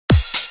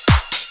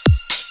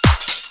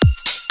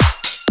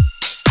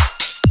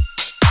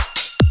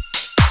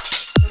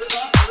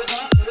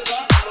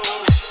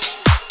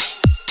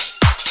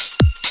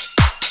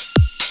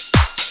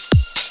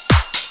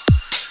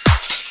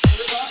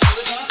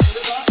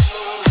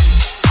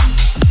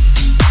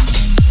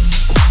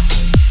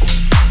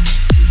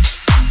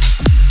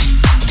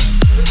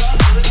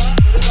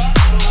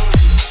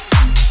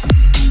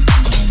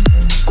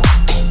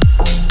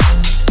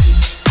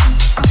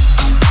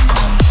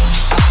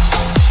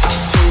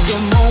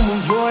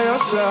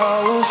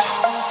yourself.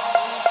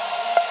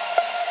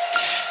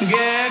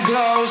 Get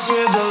close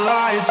with the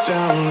lights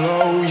down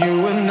low.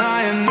 You and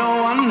I and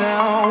no one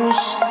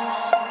else.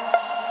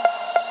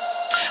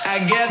 I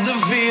get the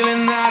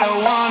feeling that I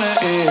wanna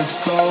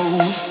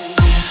explode.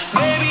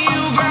 Baby,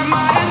 you grab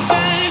my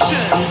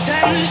attention.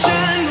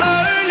 Tension,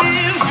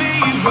 burning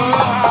fever.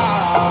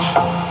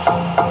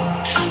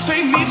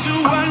 Take me to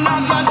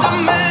another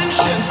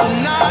dimension.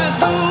 Tonight,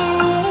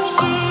 lose,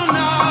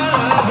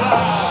 tonight,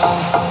 blah.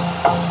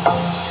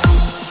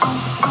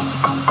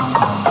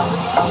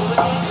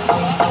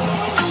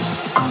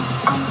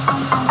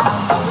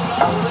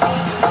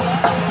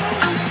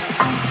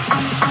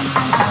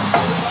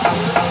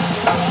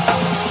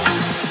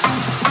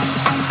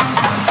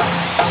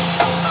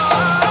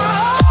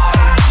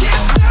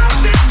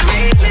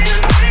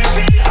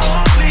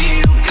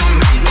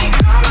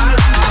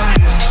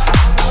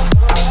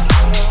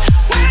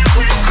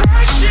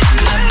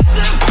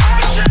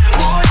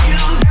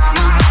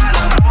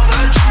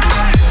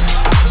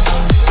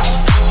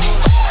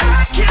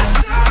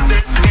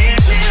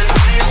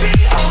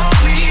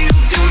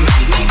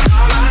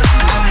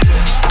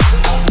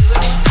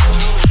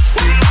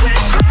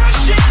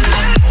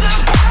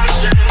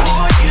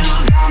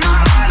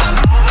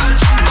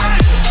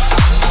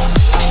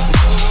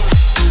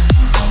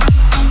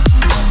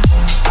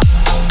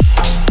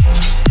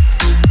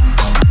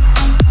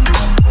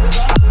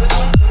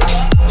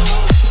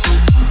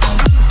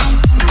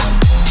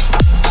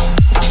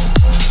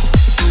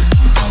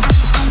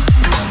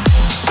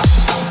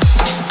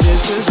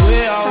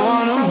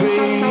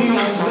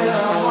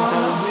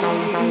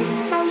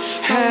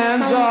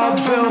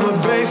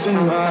 In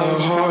my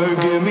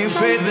heart, give me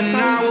faith and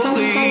I will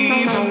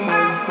leave.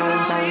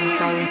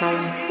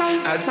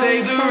 I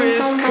take the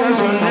risk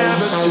cause you're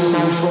never too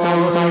far.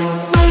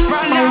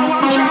 Right now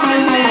I'm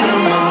drowning in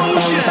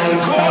emotion.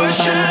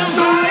 Caution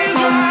flies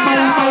right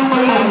out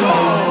the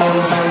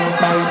door.